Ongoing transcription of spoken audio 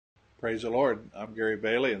Praise the Lord. I'm Gary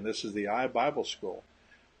Bailey, and this is the iBible School.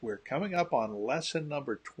 We're coming up on lesson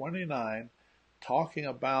number 29, talking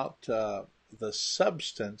about the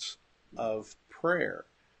substance of prayer.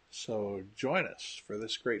 So join us for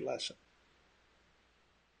this great lesson.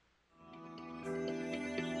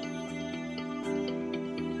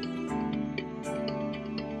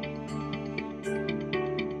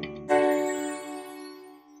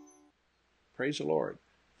 Praise the Lord.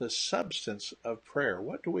 The substance of prayer.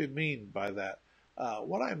 What do we mean by that?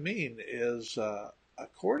 What I mean is,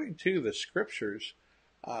 according to the scriptures,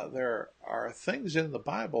 there are things in the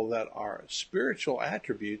Bible that are spiritual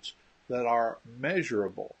attributes that are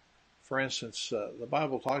measurable. For instance, the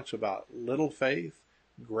Bible talks about little faith,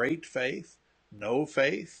 great faith, no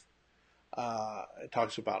faith. It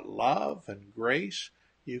talks about love and grace.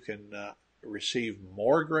 You can receive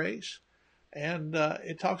more grace. And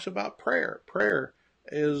it talks about prayer. Prayer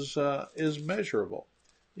is measurable.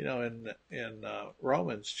 You know, in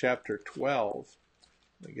Romans chapter 12,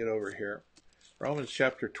 let me get over here. Romans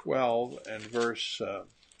chapter 12 and verse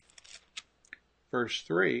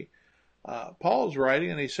 3, Paul's writing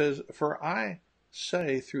and he says, "For I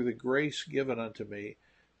say through the grace given unto me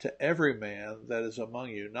to every man that is among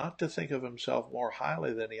you, not to think of himself more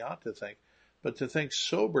highly than he ought to think, but to think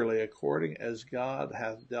soberly according as God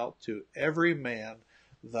hath dealt to every man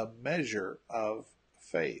the measure of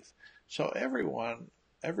faith." So every one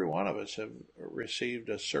of us have received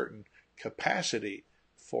a certain capacity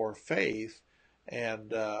for faith,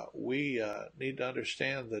 and we need to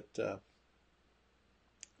understand that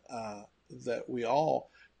we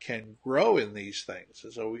all can grow in these things.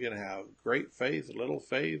 And so we can have great faith, little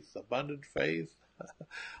faith, abundant faith,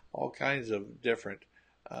 all kinds of different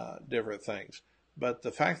things. But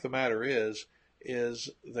the fact of the matter is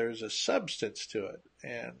there's a substance to it,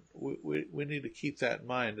 and we need to keep that in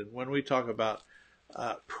mind. And when we talk about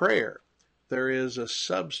prayer, there is a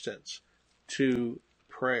substance to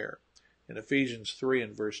prayer. In Ephesians 3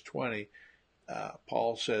 and verse 20,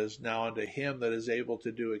 Paul says, "Now unto him that is able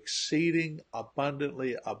to do exceeding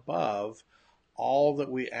abundantly above all that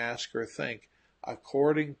we ask or think,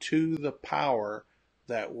 according to the power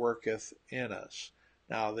that worketh in us."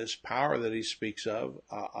 Now, this power that he speaks of,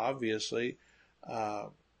 obviously,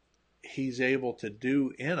 he's able to do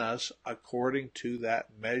in us according to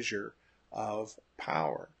that measure of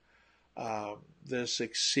power. This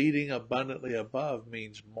exceeding abundantly above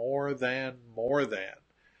means more than.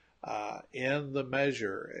 In the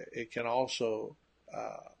measure, it can also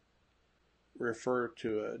refer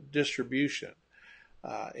to a distribution.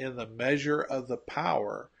 In the measure of the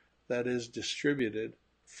power that is distributed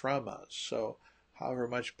from us. So however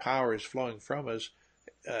much power is flowing from us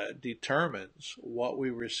determines what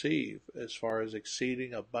we receive as far as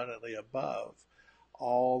exceeding abundantly above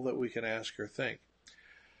all that we can ask or think.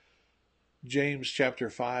 James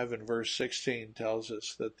chapter 5 and verse 16 tells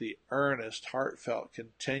us that the earnest, heartfelt,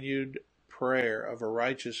 continued prayer of a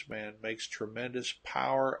righteous man makes tremendous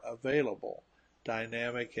power available,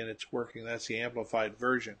 dynamic in its working. That's the Amplified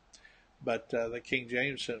Version. But the King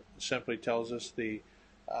James simply tells us the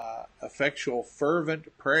effectual,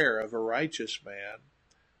 fervent prayer of a righteous man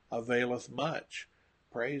availeth much.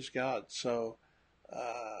 Praise God. So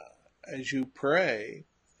as you pray,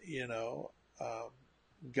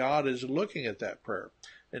 God is looking at that prayer.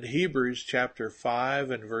 In Hebrews chapter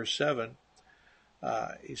 5 and verse 7,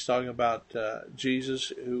 he's talking about Jesus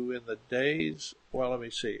who in the days, well, let me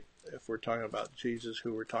see if we're talking about Jesus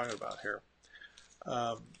who we're talking about here.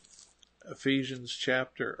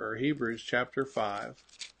 Hebrews chapter 5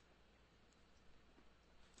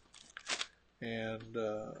 and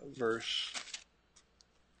verse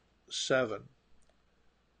 7.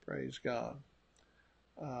 Praise God.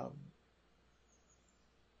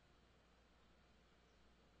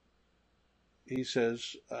 He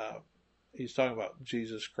says, he's talking about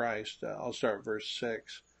Jesus Christ. I'll start at verse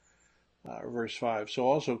 6, verse 5. "So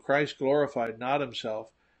also Christ glorified not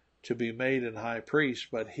himself to be made an high priest,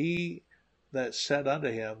 but he that said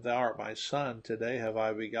unto him, Thou art my son, today have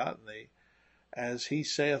I begotten thee. As he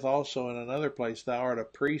saith also in another place, Thou art a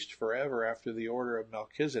priest forever after the order of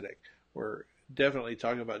Melchizedek." We're definitely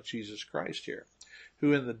talking about Jesus Christ here.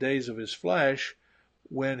 "Who in the days of his flesh,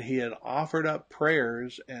 when he had offered up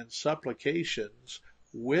prayers and supplications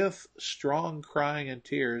with strong crying and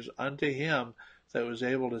tears unto him that was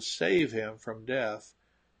able to save him from death,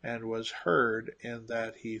 and was heard in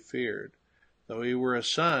that he feared. Though he were a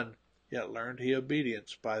son, yet learned he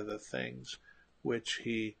obedience by the things which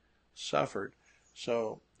he suffered."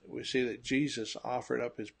 So we see that Jesus offered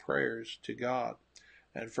up his prayers to God.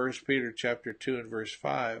 And 1 Peter chapter 2 and verse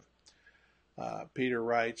 5, Peter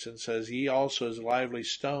writes and says, "Ye also as lively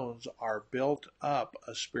stones are built up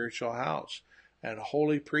a spiritual house and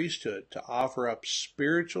holy priesthood to offer up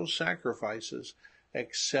spiritual sacrifices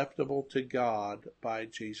acceptable to God by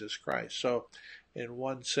Jesus Christ." So in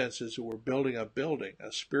one sense is we're building a building,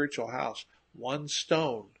 a spiritual house, one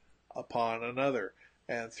stone upon another,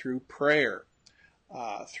 and through prayer,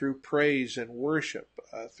 through praise and worship,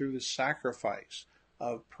 through the sacrifice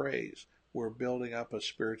of praise, we're building up a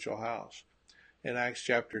spiritual house. In Acts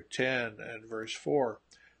chapter 10 and verse 4,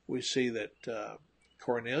 we see that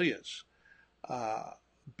Cornelius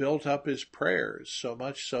built up his prayers so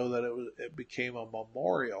much so that it became a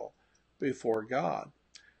memorial before God.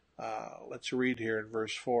 Let's read here in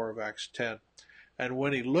verse 4 of Acts 10. "And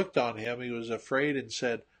when he looked on him, he was afraid and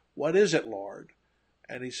said, What is it, Lord?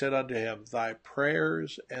 And he said unto him, Thy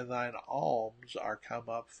prayers and thine alms are come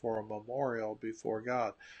up for a memorial before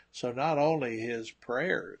God." So not only his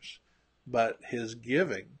prayers, but his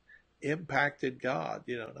giving impacted God,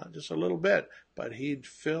 not just a little bit, but he'd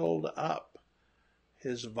filled up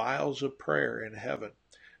his vials of prayer in heaven.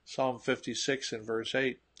 Psalm 56 and verse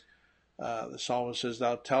 8, the psalmist says,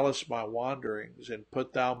 "Thou tellest my wanderings, and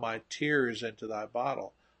put thou my tears into thy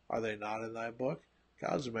bottle. Are they not in thy book?"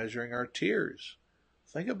 God's measuring our tears.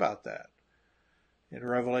 Think about that. In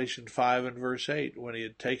Revelation 5 and verse 8, when he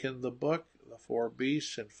had taken the book, the 4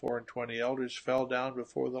 beasts and 24 elders fell down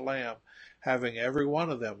before the Lamb, having every one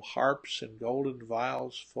of them harps and golden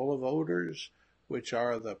vials full of odors, which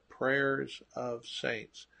are the prayers of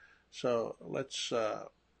saints. So let's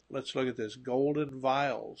look at this. Golden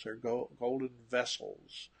vials, or golden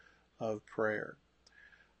vessels of prayer,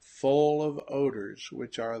 full of odors,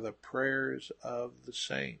 which are the prayers of the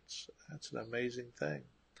saints. That's an amazing thing.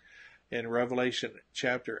 In Revelation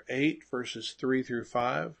chapter 8, verses 3 through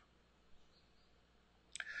 5,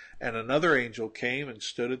 "And another angel came and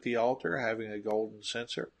stood at the altar, having a golden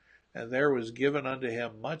censer, and there was given unto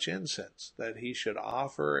him much incense, that he should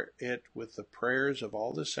offer it with the prayers of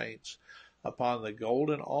all the saints upon the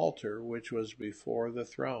golden altar which was before the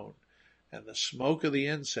throne. And the smoke of the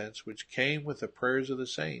incense, which came with the prayers of the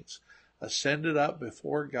saints, ascended up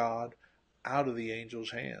before God out of the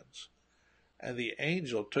angel's hands. And the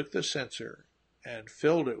angel took the censer and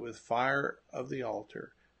filled it with fire of the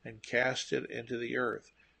altar, and cast it into the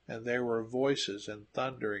earth. And there were voices and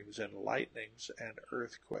thunderings and lightnings and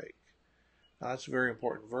earthquake." Now, that's a very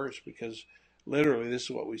important verse, because literally this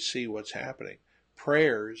is what we see what's happening.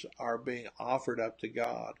 Prayers are being offered up to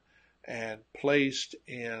God and placed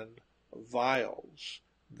in vials,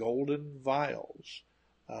 golden vials.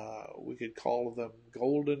 We could call them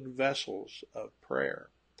golden vessels of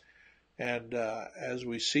prayer. And as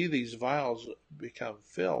we see these vials become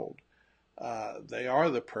filled, they are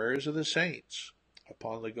the prayers of the saints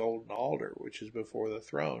upon the golden altar, which is before the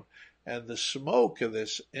throne. And the smoke of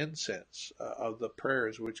this incense, of the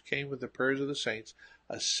prayers, which came with the prayers of the saints,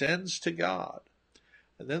 ascends to God.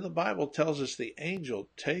 And then the Bible tells us the angel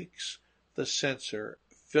takes the censer,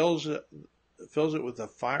 fills it with the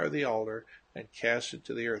fire of the altar, and casts it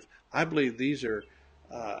to the earth. I believe these are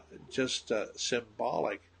just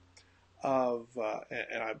symbolic of,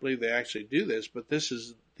 and I believe they actually do this, but this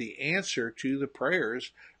is the answer to the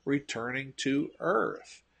prayers returning to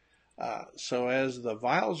earth. So as the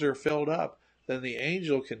vials are filled up, then the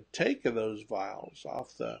angel can take those vials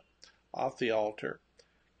off the altar,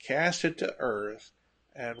 cast it to earth,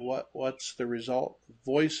 and what's the result?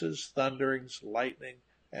 Voices, thunderings, lightning,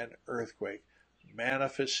 and earthquake.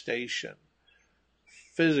 Manifestation.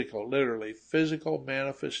 Physical, literally physical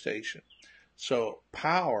manifestation. So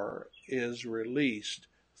power is released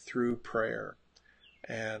through prayer,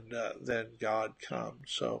 and then God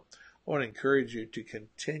comes. So I want to encourage you to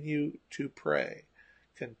continue to pray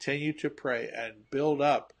and build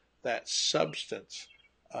up that substance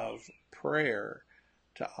of prayer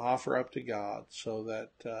to offer up to God, so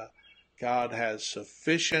that God has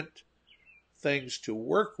sufficient things to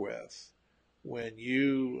work with when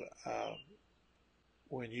you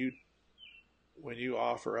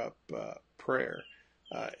offer up prayer.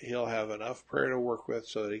 He'll have enough prayer to work with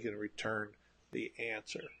so that he can return the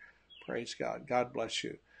answer. Praise God. God bless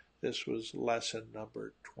you. This was lesson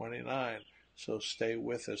number 29. So stay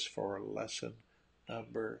with us for lesson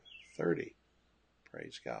number 30.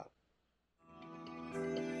 Praise God.